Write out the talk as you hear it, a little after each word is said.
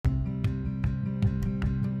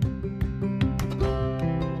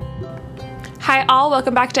Hi all,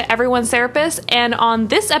 welcome back to Everyone's Therapist, and on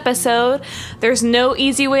this episode, there's no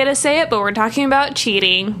easy way to say it, but we're talking about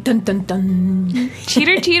cheating. Dun dun dun.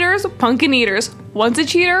 Cheaters, pumpkin eaters. Once a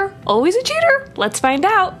cheater, always a cheater. Let's find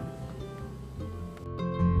out.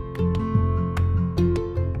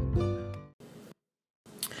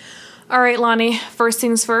 All right, Lonnie, first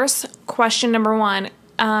things first, question number one.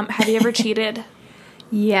 Have you ever cheated?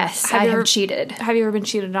 Yes, I have cheated. Have you ever been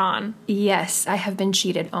cheated on? Yes, I have been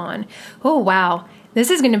cheated on. Oh, wow. This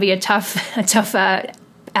is going to be a tough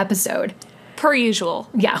episode. Per usual.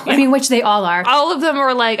 Yeah, I mean, which they all are. All of them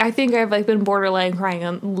are like, I think I've been borderline crying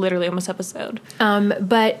on literally almost episode.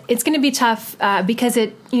 But it's going to be tough because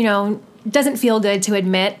it, doesn't feel good to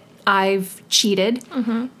admit I've cheated.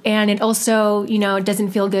 Mm-hmm. And it also,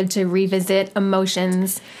 doesn't feel good to revisit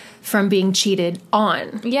emotions from being cheated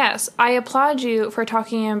on. Yes, I applaud you for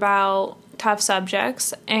talking about tough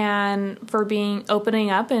subjects and for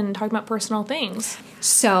opening up and talking about personal things.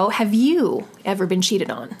 So, have you ever been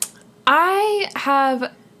cheated on? I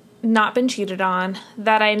have not been cheated on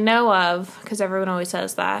that I know of, because everyone always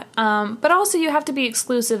says that. But also, you have to be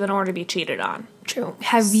exclusive in order to be cheated on. True.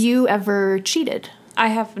 Have you ever cheated? I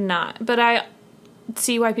have not, but I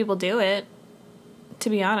see why people do it,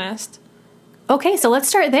 to be honest. Okay, so let's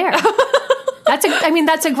start there.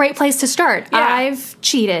 That's a great place to start. Yeah. I've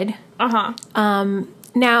cheated. Uh-huh.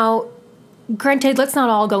 Now, granted, let's not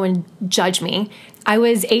all go and judge me. I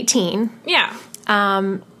was 18. Yeah.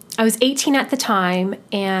 I was 18 at the time,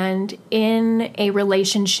 and in a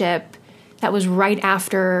relationship that was right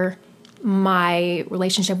after my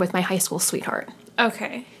relationship with my high school sweetheart.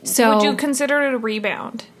 Okay. So, would you consider it a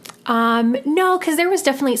rebound? No, because there was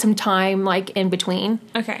definitely some time, in between.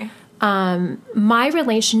 Okay. My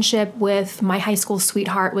relationship with my high school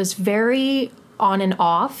sweetheart was very on and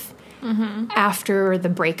off after the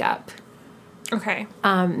breakup. Okay.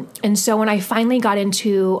 And so when I finally got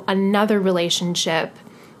into another relationship,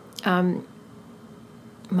 my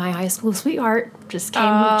high school sweetheart just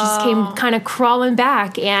came kind of crawling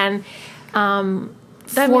back, and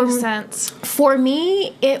that makes sense. For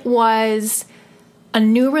me, it was a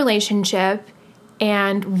new relationship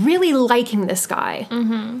and really liking this guy,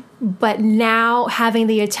 but now having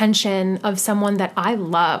the attention of someone that I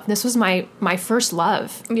love. This was my first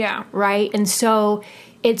love. Yeah. Right? And so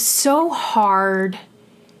it's so hard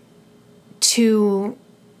to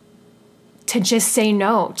just say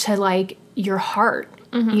no to, your heart.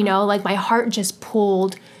 My heart just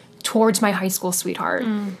pulled towards my high school sweetheart.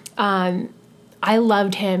 I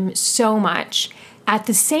loved him so much. At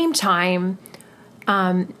the same time,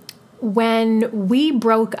 when we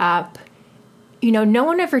broke up, no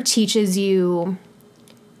one ever teaches you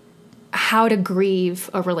how to grieve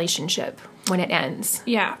a relationship when it ends.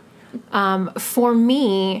 Yeah. For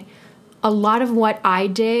me, a lot of what I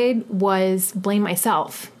did was blame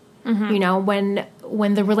myself. Mm-hmm.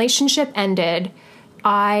 When the relationship ended,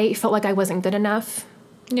 I felt like I wasn't good enough.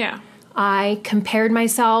 Yeah. I compared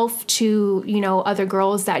myself to, other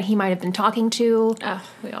girls that he might have been talking to.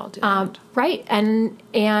 We all do that. Right.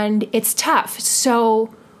 And it's tough.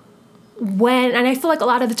 So and I feel like a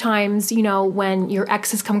lot of the times, when your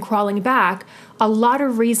exes come crawling back, a lot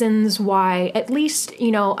of reasons why, at least,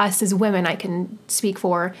 us as women, I can speak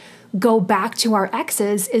for, go back to our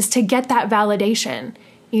exes is to get that validation.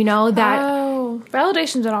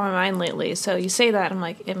 Validation's been on my mind lately, so you say that, I'm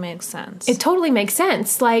like, it makes sense. It totally makes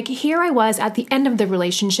sense. Here I was at the end of the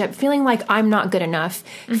relationship, feeling like I'm not good enough,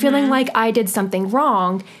 feeling like I did something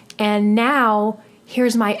wrong, and now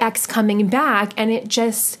here's my ex coming back, and it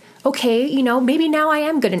just, okay, maybe now I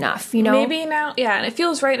am good enough, Maybe now, yeah, and it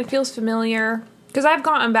feels right, and it feels familiar, because I've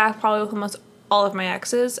gotten back probably with almost all of my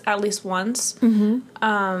exes, at least once.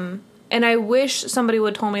 Mm-hmm. And I wish somebody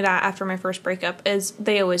would told me that after my first breakup, is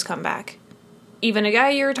they always come back. Even a guy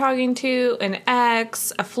you were talking to, an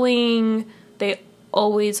ex, a fling, they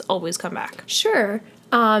always come back. Sure.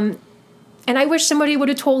 And I wish somebody would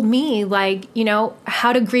have told me,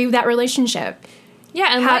 how to grieve that relationship. Yeah,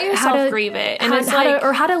 and let yourself grieve it. And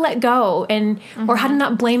how to let go, and or how to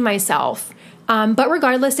not blame myself. But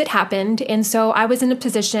regardless, it happened. And so I was in a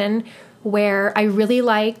position where I really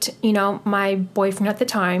liked, my boyfriend at the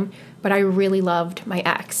time, but I really loved my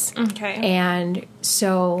ex. Okay. And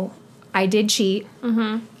so I did cheat.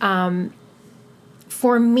 Mm-hmm.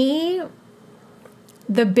 For me,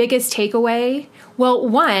 the biggest takeaway,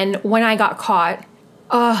 one, when I got caught,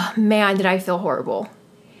 oh man, did I feel horrible.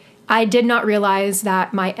 I did not realize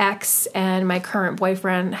that my ex and my current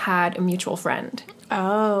boyfriend had a mutual friend.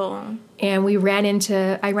 Oh. And I ran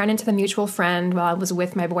into the mutual friend while I was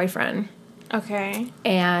with my boyfriend. Okay.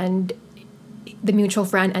 And the mutual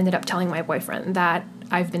friend ended up telling my boyfriend that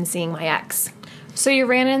I've been seeing my ex. So you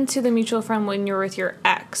ran into the mutual friend when you were with your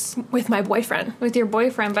ex, with my boyfriend. with your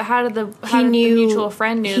boyfriend. But how did the Knew mutual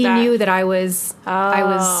friend he that? knew that I was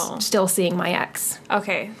Oh. still seeing my ex.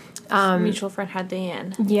 Okay. Mutual friend had the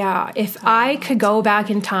in. Yeah, if I could go back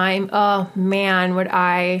in time, oh man, would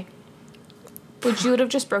I? Would you have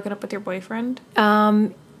just broken up with your boyfriend?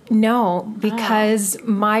 No, because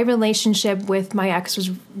my relationship with my ex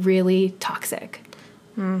was really toxic.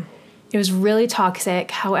 It was really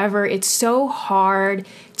toxic. However, it's so hard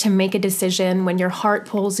to make a decision when your heart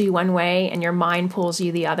pulls you one way and your mind pulls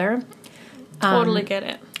you the other. Totally get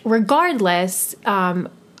it. Regardless,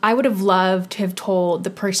 I would have loved to have told the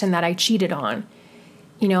person that I cheated on,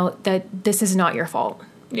 that this is not your fault.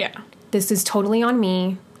 Yeah. This is totally on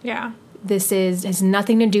me. Yeah. This has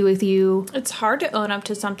nothing to do with you. It's hard to own up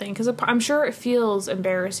to something because I'm sure it feels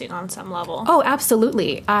embarrassing on some level. Oh,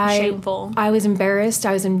 absolutely. Shameful. I was embarrassed.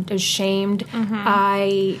 I was ashamed.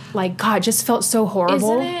 I, God, just felt so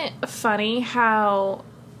horrible. Isn't it funny how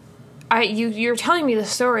you're telling me the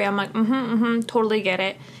story? I'm like, totally get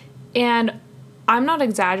it. And I'm not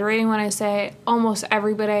exaggerating when I say almost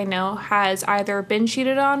everybody I know has either been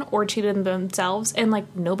cheated on or cheated on themselves, and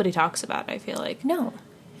nobody talks about it, I feel like. No.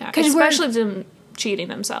 Yeah, especially them cheating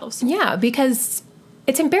themselves. Yeah, because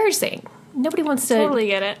it's embarrassing. Nobody wants to... Totally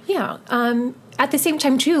get it. Yeah. At the same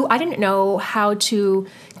time, too, I didn't know how to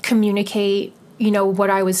communicate, what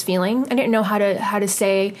I was feeling. I didn't know how to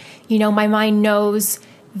say, my mind knows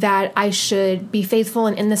that I should be faithful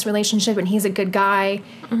and in this relationship and he's a good guy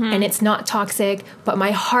and it's not toxic, but my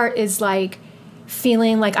heart is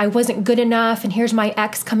feeling like I wasn't good enough and here's my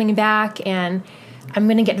ex coming back and I'm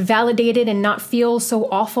going to get validated and not feel so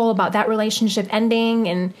awful about that relationship ending,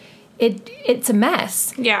 and it's a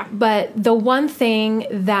mess. Yeah. But the one thing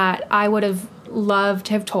that I would have loved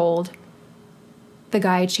to have told the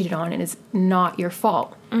guy I cheated on, it is not your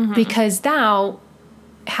fault. Because now,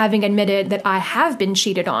 having admitted that I have been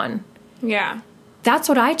cheated on, yeah, that's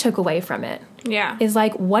what I took away from it. Yeah. Is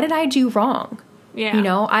what did I do wrong?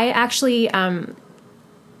 Yeah. I actually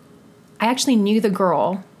knew the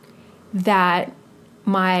girl that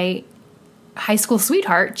my high school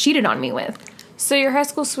sweetheart cheated on me with. So your high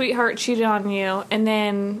school sweetheart cheated on you, and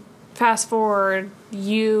then fast forward,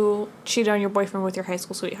 you cheated on your boyfriend with your high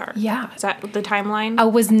school sweetheart. Yeah. Is that the timeline? I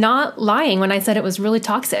was not lying when I said it was really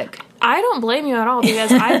toxic. I don't blame you at all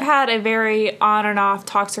because I've had a very on and off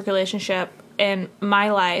toxic relationship in my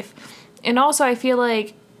life. And also I feel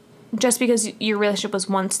like just because your relationship was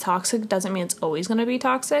once toxic doesn't mean it's always going to be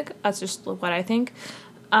toxic. That's just what I think.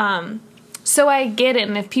 So I get it.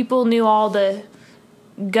 And if people knew all the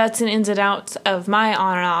guts and ins and outs of my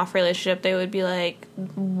on and off relationship, they would be like,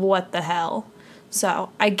 what the hell? So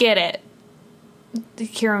I get it.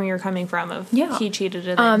 Hearing where you're coming from of he cheated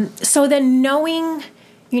and so then knowing,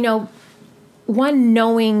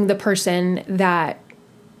 knowing the person that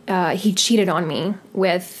he cheated on me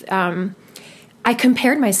with, I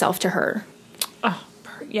compared myself to her. Oh,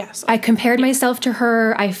 yes. I compared myself to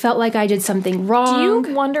her. I felt like I did something wrong. Do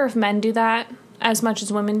you wonder if men do that as much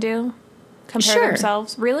as women do? Compare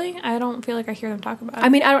themselves? Really? I don't feel like I hear them talk about it. I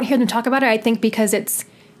mean, I don't hear them talk about it. I think because it's,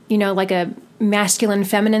 like a masculine,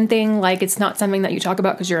 feminine thing. It's not something that you talk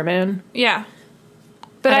about because you're a man. Yeah.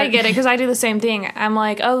 But I get it because I do the same thing. I'm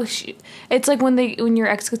like, oh, it's like when your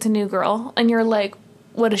ex gets a new girl and you're like,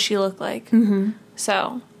 what does she look like? Mm-hmm.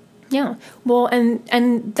 So... Yeah. Well,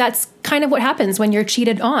 and that's kind of what happens when you're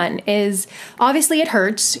cheated on is obviously it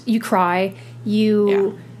hurts. You cry.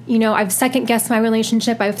 I've second guessed my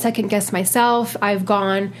relationship. I've second guessed myself. I've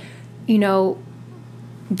gone,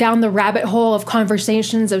 down the rabbit hole of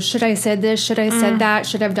conversations of should I said this? Should I said that?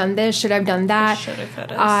 Should I have done this? Should I have done that?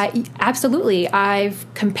 Absolutely. I've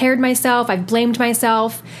compared myself. I've blamed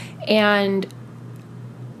myself. And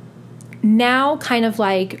now kind of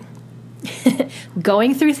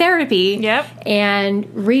going through therapy and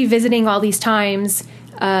revisiting all these times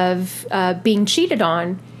of being cheated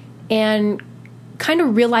on and kind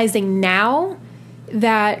of realizing now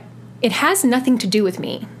that it has nothing to do with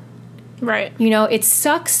me. Right. It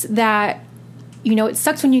sucks that, it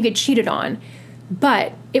sucks when you get cheated on,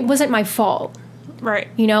 but it wasn't my fault.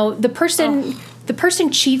 Right. The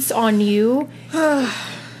person cheats on you.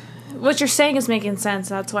 What you're saying is making sense.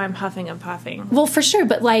 That's why I'm huffing and puffing. Well, for sure.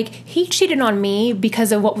 But he cheated on me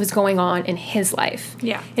because of what was going on in his life.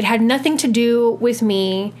 Yeah. It had nothing to do with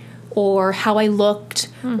me or how I looked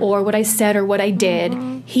or what I said or what I did.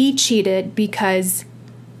 He cheated because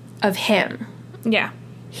of him. Yeah.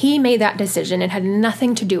 He made that decision. It had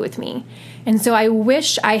nothing to do with me. And so I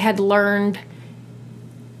wish I had learned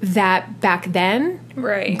that back then.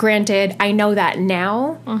 Right. Granted, I know that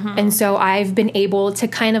now. And so I've been able to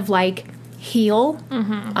kind of heal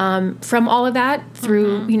from all of that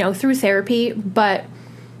through, through therapy. But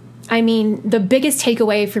I mean, the biggest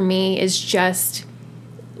takeaway for me is just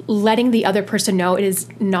letting the other person know it is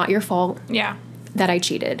not your fault that I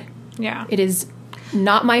cheated. Yeah. It is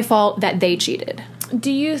not my fault that they cheated.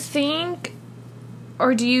 Do you think,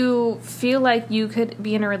 or do you feel like you could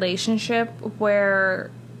be in a relationship where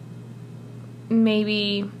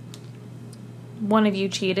maybe one of you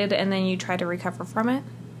cheated and then you try to recover from it?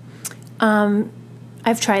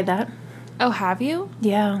 I've tried that. Oh, have you?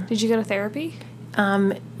 Yeah. Did you go to therapy?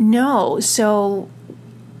 No. So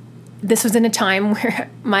this was in a time where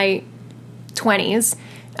my 20s,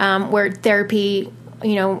 where therapy,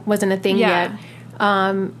 wasn't a thing yet.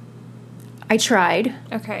 I tried.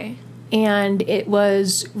 Okay. And it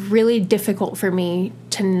was really difficult for me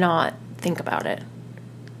to not think about it.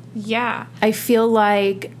 Yeah. I feel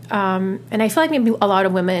like, and I feel like maybe a lot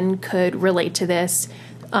of women could relate to this,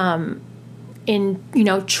 in,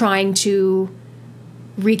 trying to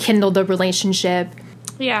rekindle the relationship.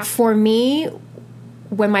 Yeah. For me,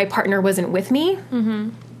 when my partner wasn't with me,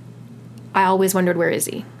 I always wondered, where is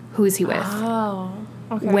he? Who is he with? Oh,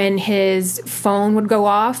 okay. When his phone would go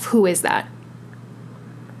off, who is that?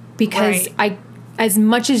 Because as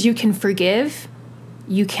much as you can forgive,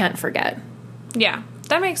 you can't forget. Yeah,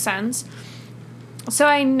 that makes sense. So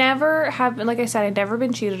I never have, like I said, I've never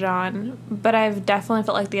been cheated on, but I've definitely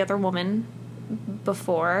felt like the other woman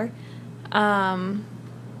before.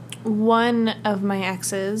 One of my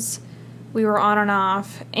exes, we were on and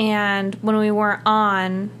off, and when we weren't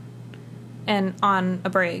on and on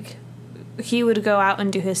a break, he would go out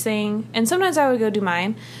and do his thing, and sometimes I would go do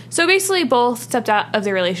mine. So basically both stepped out of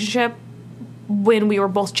the relationship when we were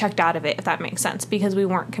both checked out of it, if that makes sense, because we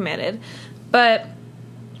weren't committed. But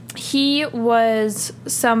he was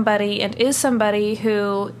somebody and is somebody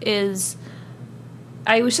who is,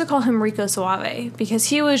 I used to call him Rico Suave, because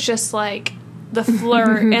he was just like the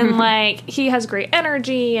flirt and like he has great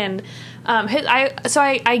energy, and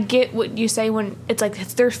I get what you say when it's like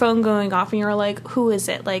it's their phone going off and you're like, who is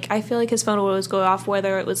it? Like, I feel like his phone would always go off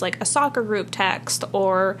whether it was like a soccer group text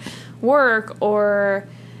or work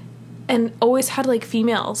and always had like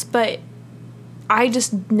females, but I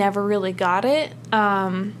just never really got it.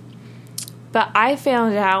 But I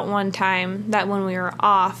found out one time that when we were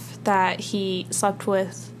off that he slept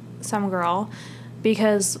with some girl,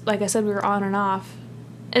 because like I said, we were on and off.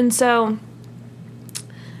 And so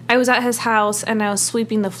I was at his house and I was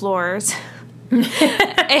sweeping the floors.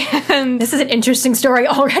 And this is an interesting story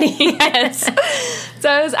already. Yes. So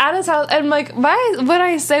I was at his house, and like, when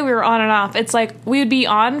I say we were on and off, it's like we would be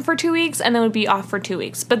on for 2 weeks and then we'd be off for 2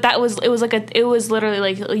 weeks. But it was literally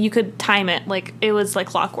like you could time it, like it was like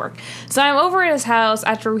clockwork. So I'm over at his house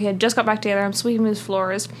after we had just got back together. I'm sweeping his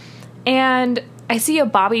floors, and I see a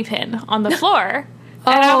bobby pin on the floor.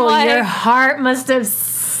 And I'm like, your heart must have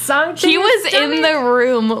sunk. He was in the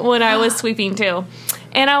room when I was sweeping too,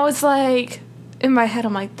 and I was like, in my head,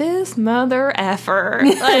 I'm like, this mother effer.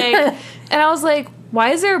 Like, and I was like, why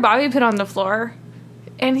is there a bobby pin on the floor?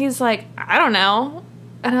 And he's like, I don't know.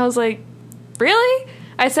 And I was like, really?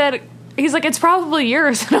 I said, he's like, it's probably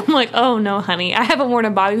yours. And I'm like, oh no, honey, I haven't worn a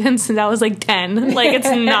bobby pin since I was like 10. Like, it's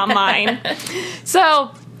not mine.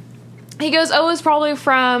 So he goes, oh, it's probably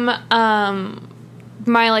from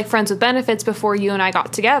my like friends with benefits before you and I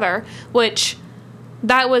got together, which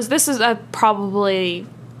this is probably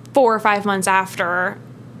 4 or 5 months after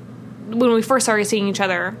when we first started seeing each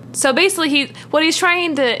other. So basically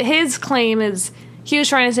his claim is he was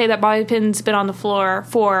trying to say that bobby pin's been on the floor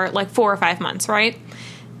for like 4 or 5 months, right?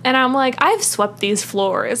 And I'm like, I've swept these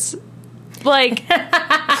floors like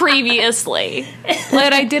previously.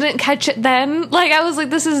 Like, I didn't catch it then. Like, I was like,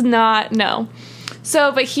 this is not, no.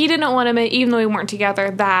 So, but he didn't want to admit, even though we weren't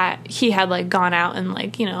together, that he had like gone out and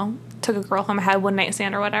like, took a girl home, had one night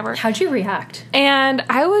stand or whatever. How'd you react? And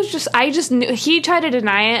I just knew. He tried to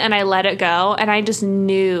deny it, and I let it go, and I just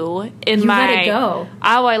knew in my... You let it go?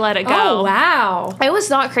 Oh, I let it go. Oh, wow. I was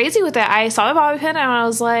not crazy with it. I saw the bobby pin, and I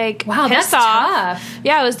was like, wow, pissed that's off. Tough.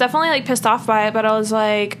 Yeah, I was definitely like pissed off by it, but I was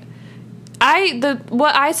like...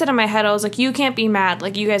 what I said in my head, I was like, you can't be mad.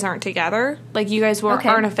 Like, you guys aren't together. Like, you guys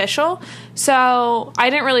aren't official. So I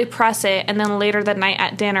didn't really press it, and then later that night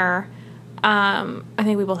at dinner... I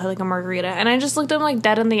think we both had like a margarita, and I just looked him like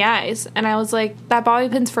dead in the eyes, and I was like, that bobby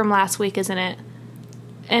pin's from last week, isn't it?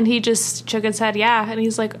 And he just shook his head, yeah. And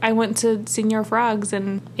he's like, I went to Senior Frogs,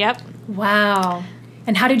 and yep. Wow.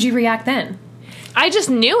 And how did you react then? I just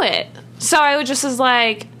knew it. So I was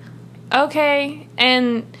like, okay.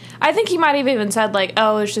 And I think he might have even said like,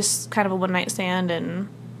 oh, it's just kind of a one night stand, and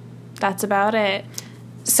that's about it.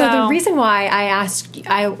 So the reason why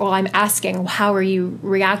I'm asking, how are you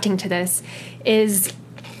reacting to this, is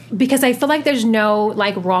because I feel like there's no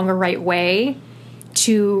like wrong or right way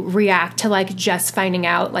to react to like just finding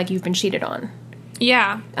out like you've been cheated on.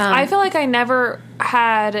 Yeah. I feel like I never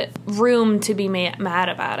had room to be mad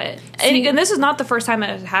about it. And this is not the first time it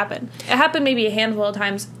had happened. It happened maybe a handful of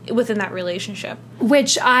times within that relationship.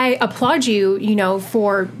 Which I applaud you, you know,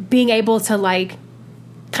 for being able to like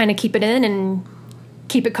kind of keep it in and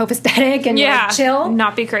keep it copacetic and like chill.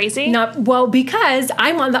 Not be crazy. Because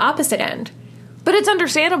I'm on the opposite end. But it's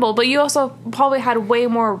understandable. But you also probably had way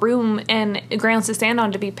more room and grounds to stand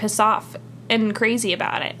on to be pissed off and crazy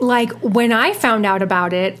about it. Like, when I found out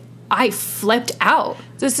about it, I flipped out.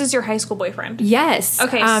 This is your high school boyfriend? Yes.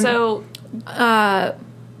 Okay, so...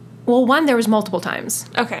 well, one, there was multiple times.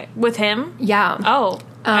 Okay, with him? Yeah. Oh,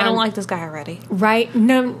 I don't like this guy already. Right?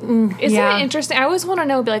 No. Isn't it interesting? I always want to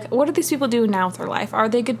know, be like, what do these people do now with their life? Are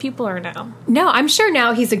they good people or no? No, I'm sure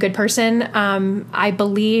now he's a good person. I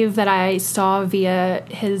believe that I saw via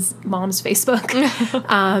his mom's Facebook.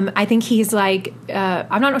 I think he's like,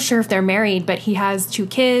 I'm not sure if they're married, but he has 2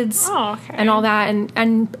 kids. Oh, okay. And all that.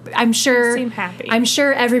 And I'm sure... They seem happy. I'm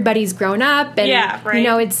sure everybody's grown up. And, yeah, right. You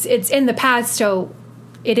know, it's in the past, so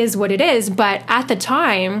it is what it is. But at the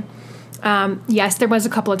time... yes, there was a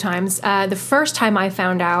couple of times. The first time I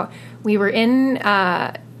found out, we were in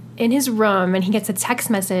his room, and he gets a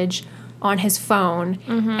text message on his phone,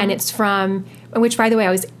 and it's from, which, by the way,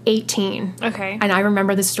 I was 18. Okay. And I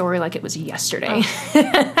remember the story like it was yesterday.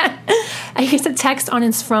 And he gets a text on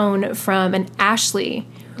his phone from an Ashley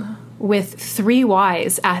with 3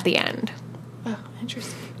 Ys at the end. Oh,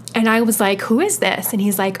 interesting. And I was like, who is this? And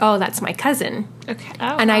he's like, oh, that's my cousin. Okay.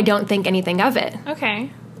 Oh, and I don't think anything of it.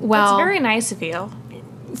 Okay. Well, that's very nice of you.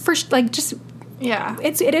 Yeah,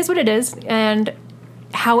 it is what it is. And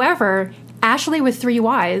however, Ashley with 3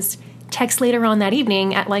 Ys texts later on that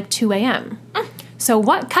evening at like 2 a.m. So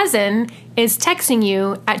what cousin is texting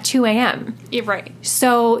you at 2 a.m.? You're right.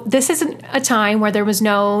 So this isn't a time where there was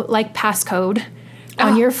no like passcode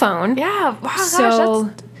on your phone. Yeah. Wow.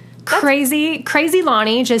 So Gosh, crazy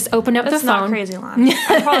Lonnie just opened up the phone. That's not crazy Lonnie.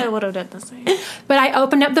 I probably would have done the same. But I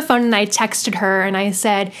opened up the phone and I texted her and I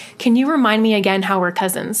said, "Can you remind me again how we're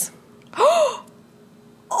cousins?" Oh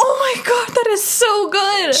my god, that is so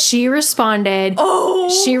good. She responded.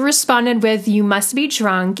 She responded with, "You must be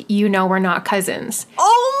drunk. You know we're not cousins."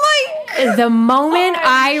 Oh my god. The moment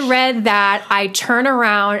I read that, I turn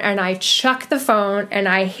around and I chuck the phone and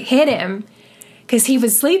I hit him because he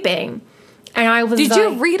was sleeping. And I was Did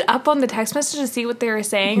you read up on the text message to see what they were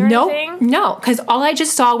saying or anything? No, because all I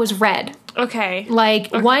just saw was red. Okay.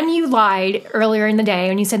 One, you lied earlier in the day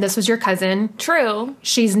when you said this was your cousin. True.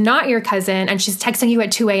 She's not your cousin, and she's texting you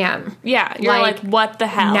at 2 a.m. Yeah, you're like, what the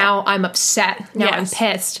hell? Now I'm upset. Now I'm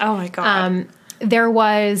pissed. Oh my god. There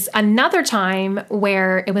was another time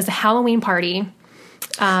where it was a Halloween party.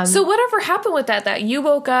 So whatever happened with that you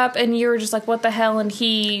woke up and you were just like, what the hell? And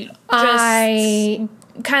he just...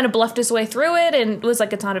 kind of bluffed his way through it and was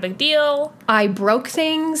like, it's not a big deal. I broke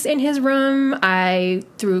things in his room. I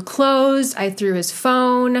threw clothes. I threw his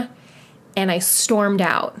phone. And I stormed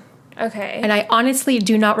out. Okay. And I honestly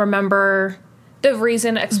do not remember... the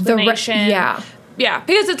reason, explanation. Yeah. Yeah.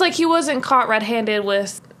 Because it's like he wasn't caught red-handed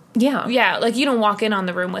with... Yeah. Yeah. Like, you don't walk in on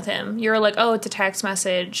the room with him. You're like, oh, it's a text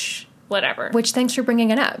message. Whatever. Which, thanks for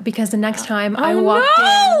bringing it up. Because the next time I walked in...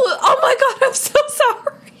 Oh my god, I'm so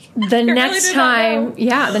sorry. The next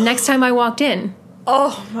time I walked in.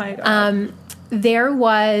 Oh my god. There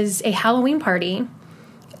was a Halloween party.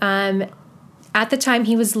 At the time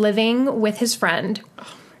he was living with his friend.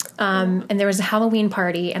 And there was a Halloween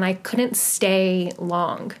party and I couldn't stay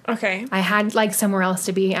long. Okay. I had like somewhere else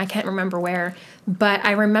to be. I can't remember where. But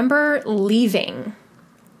I remember leaving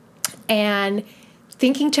and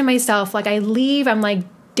thinking to myself, like I leave, I'm like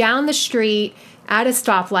down the street at a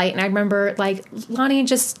stoplight, and I remember, like, Lonnie,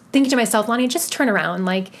 just thinking to myself, Lonnie, just turn around.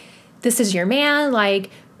 Like, this is your man. Like,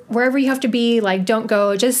 wherever you have to be, like, don't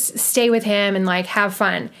go. Just stay with him and, like, have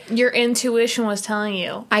fun. Your intuition was telling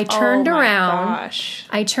you. I turned around. Gosh.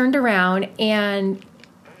 I turned around, and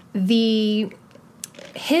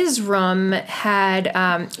his room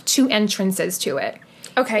had 2 entrances to it.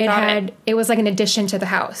 Okay, It was like an addition to the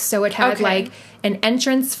house. So it had like an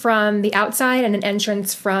entrance from the outside and an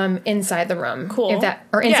entrance from inside the room. Cool.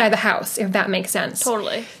 Inside the house, if that makes sense.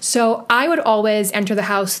 Totally. So I would always enter the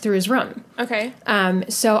house through his room. Okay.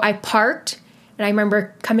 So I parked, and I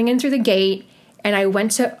remember coming in through the gate, and I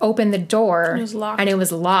went to open the door. It was locked. And it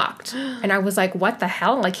was locked. And I was like, what the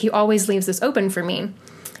hell? Like, he always leaves this open for me.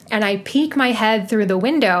 And I peek my head through the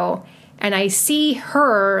window, and I see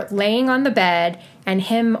her laying on the bed, and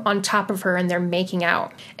him on top of her, and they're making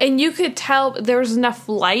out. And you could tell there was enough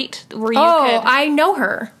light where you Oh, could... I know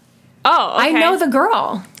her. Oh, okay. I know the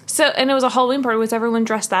girl. So, and it was a Halloween party. Was everyone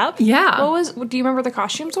dressed up? Yeah. Do you remember what the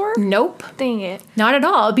costumes were? Nope. Dang it. Not at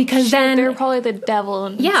all, because then... They were probably the devil.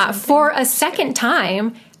 And yeah, something. for a second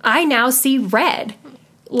time, I now see red.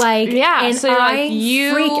 Like, Yeah, and so you're I like,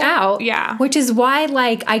 you- freak out. yeah. Which is why,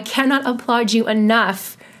 like, I cannot applaud you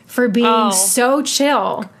enough for being so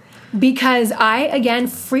chill. Because I, again,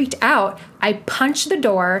 freaked out. I punch the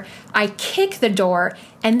door, I kick the door,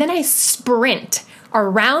 and then I sprint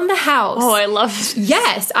around the house. Oh, I love this.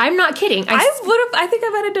 Yes, I'm not kidding. I think I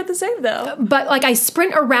might have done the same, though. But, like, I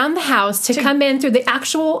sprint around the house to come in through the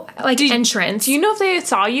actual, like, entrance. Do you know if they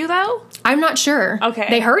saw you, though? I'm not sure. Okay.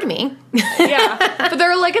 They heard me. Yeah. But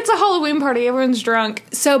they're like, it's a Halloween party. Everyone's drunk.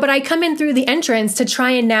 So, but I come in through the entrance to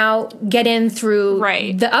try and now get in through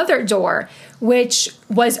Right. the other door, which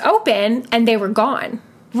was open, and they were gone.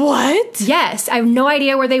 What? Yes, I have no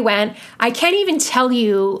idea where they went. I can't even tell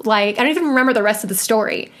you, like, I don't even remember the rest of the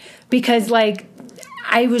story because, like,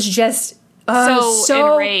 I was just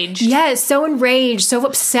so enraged. Yes, so enraged, so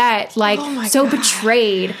upset, like, so God.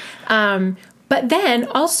 betrayed. But then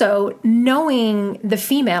also knowing the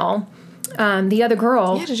female, the other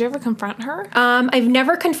girl, Yeah, did you ever confront her? I've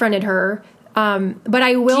never confronted her, but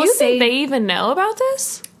I will Do you say think they even know about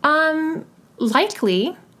this?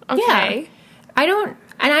 likely. Okay. Yeah. I don't,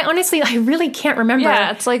 and I honestly, I really can't remember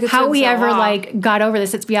Yeah, it's like it's how been we so ever long. like got over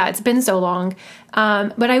this. It's been so long.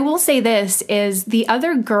 But I will say this is the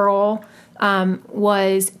other girl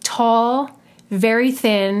was tall, very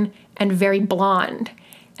thin, and very blonde.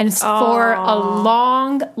 And for a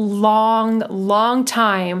long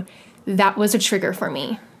time, that was a trigger for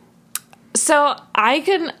me. So I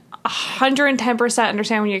can 110%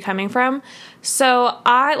 understand where you're coming from. So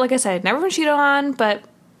like I said, never been cheated on, but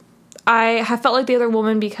I have felt like the other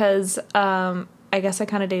woman because I guess I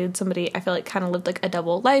kind of dated somebody I feel like kind of lived like a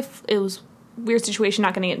double life. It was a weird situation,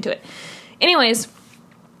 not going to get into it. Anyways,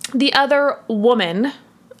 the other woman,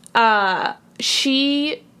 I've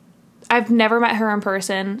never met her in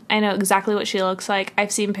person. I know exactly what she looks like.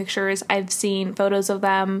 I've seen pictures. I've seen photos of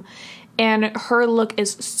them. And her look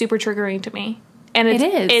is super triggering to me. And It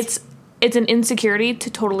is. It's an insecurity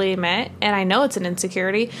to totally admit. And I know it's an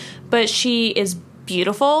insecurity. But she is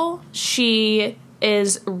beautiful. She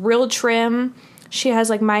is real trim. She has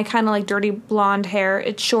like my kind of like dirty blonde hair.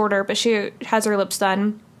 It's shorter, but she has her lips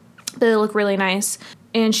done. They look really nice.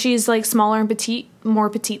 And she's like smaller and more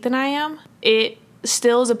petite than I am. It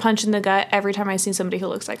still is a punch in the gut every time I see somebody who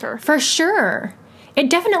looks like her. For sure. It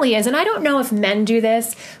definitely is. And I don't know if men do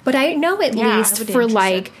this, but I know at least would be for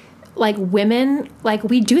interested. like women, like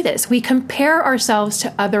we do this. We compare ourselves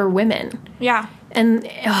to other women. Yeah. And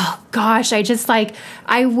oh gosh, I just like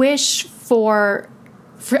I wish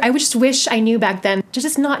I just wish I knew back then to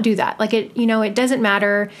just not do that. Like it doesn't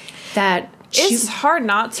matter that It's hard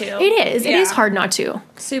not to. it is. It is Yeah. hard not to.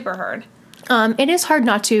 Super hard. It is hard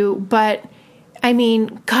not to, but I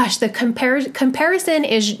mean, gosh, the comparison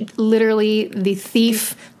is literally the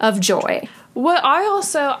thief of joy. What I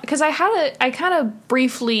also, because I kind of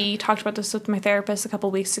briefly talked about this with my therapist a couple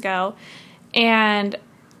weeks ago, and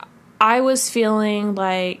I was feeling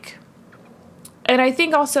like, and I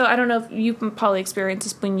think also, I don't know if you probably experienced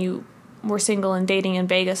this when you were single and dating in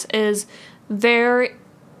Vegas,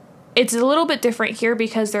 it's a little bit different here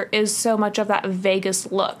because there is so much of that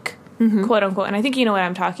Vegas look, quote unquote, and I think you know what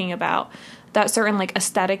I'm talking about, that certain like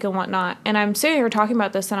aesthetic and whatnot. And I'm sitting here talking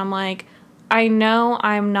about this and I'm like, I know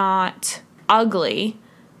I'm not ugly,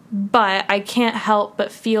 but I can't help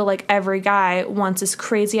but feel like every guy wants this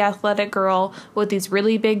crazy athletic girl with these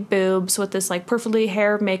really big boobs, with this like perfectly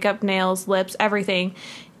hair, makeup, nails, lips, everything.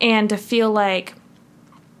 And to feel like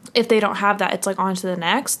if they don't have that, it's like on to the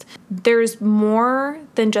next. There's more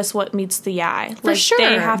than just what meets the eye. For sure.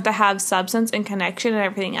 They have to have substance and connection and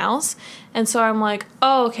everything else. And so I'm like,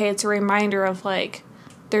 oh, okay, it's a reminder of like,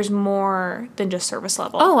 there's more than just service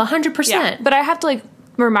level. Oh, 100%. Yeah. But I have to like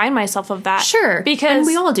remind myself of that. Sure. Because and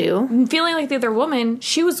we all do. feeling like the other woman,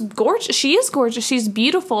 she was gorgeous. She is gorgeous. She's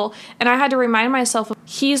beautiful. And I had to remind myself,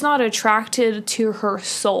 he's not attracted to her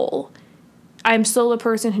soul. I'm still the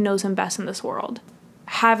person who knows him best in this world.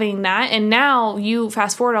 Having that, and now you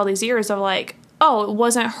fast forward all these years of like, oh, it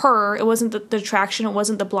wasn't her, it wasn't the attraction, it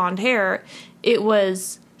wasn't the blonde hair, it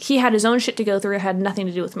was, he had his own shit to go through, it had nothing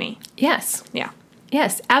to do with me. Yes. Yeah.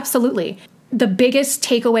 Yes, absolutely. The biggest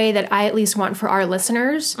takeaway that I at least want for our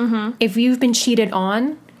listeners, if you've been cheated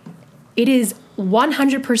on, it is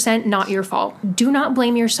 100% not your fault. Do not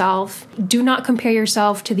blame yourself. Do not compare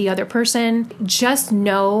yourself to the other person. Just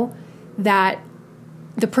know that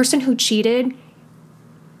the person who cheated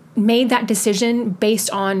made that decision based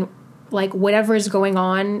on like whatever is going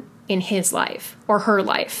on in his life or her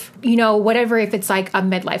life. You know, whatever, if it's like a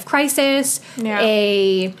midlife crisis,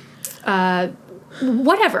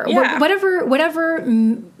 whatever, Yeah. whatever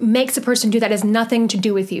makes a person do that has nothing to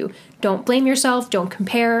do with you. Don't blame yourself. Don't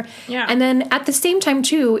compare. Yeah. And then at the same time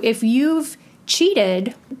too, if you've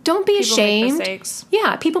cheated, don't be People make ashamed. mistakes.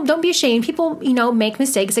 Yeah, people don't be ashamed. People, you know, make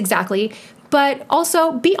mistakes, exactly. But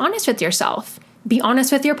also be honest with yourself. Be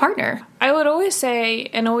honest with your partner. I would always say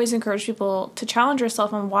and always encourage people to challenge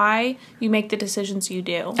yourself on why you make the decisions you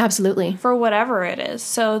do. Absolutely. For whatever it is.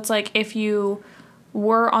 So it's like if you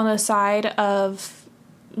were on the side of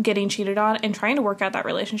getting cheated on and trying to work out that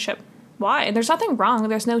relationship, why? And there's nothing wrong.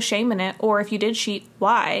 There's no shame in it. Or if you did cheat,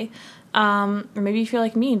 why? Or maybe you feel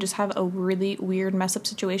like me and just have a really weird mess up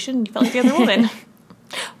situation. You felt like the other woman.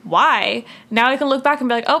 Why? Now I can look back and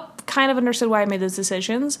be like, oh, kind of understood why I made those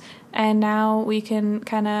decisions. And now we can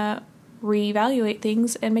kind of reevaluate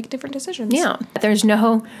things and make different decisions. Yeah. There's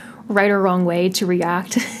no right or wrong way to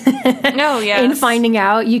react. No, yes. In finding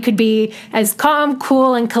out, you could be as calm,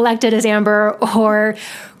 cool, and collected as Amber, or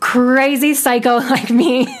crazy psycho like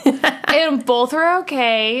me. And both are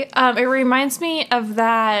okay. It reminds me of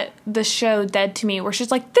the show Dead to Me, where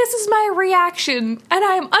she's like, this is my reaction, and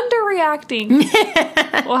I'm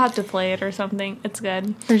underreacting. We'll have to play it or something. It's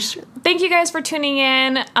good. For sure. Thank you guys for tuning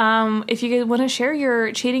in. If you guys want to share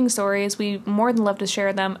your cheating stories, we more than love to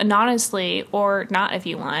share them anonymously or not if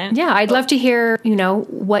you want. Yeah, I'd love to hear, you know,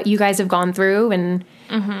 what you guys have gone through, and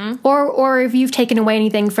or if you've taken away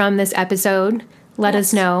anything from this episode, let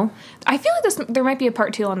us know. I feel like there might be a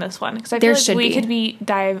part 2 on this one, because I feel There like should we be. could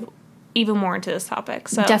dive even more into this topic.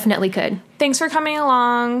 So Definitely could. thanks for coming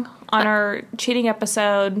along on our cheating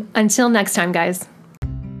episode. Until next time, guys.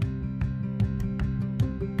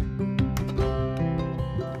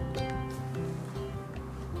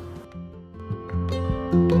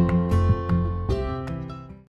 Thank you.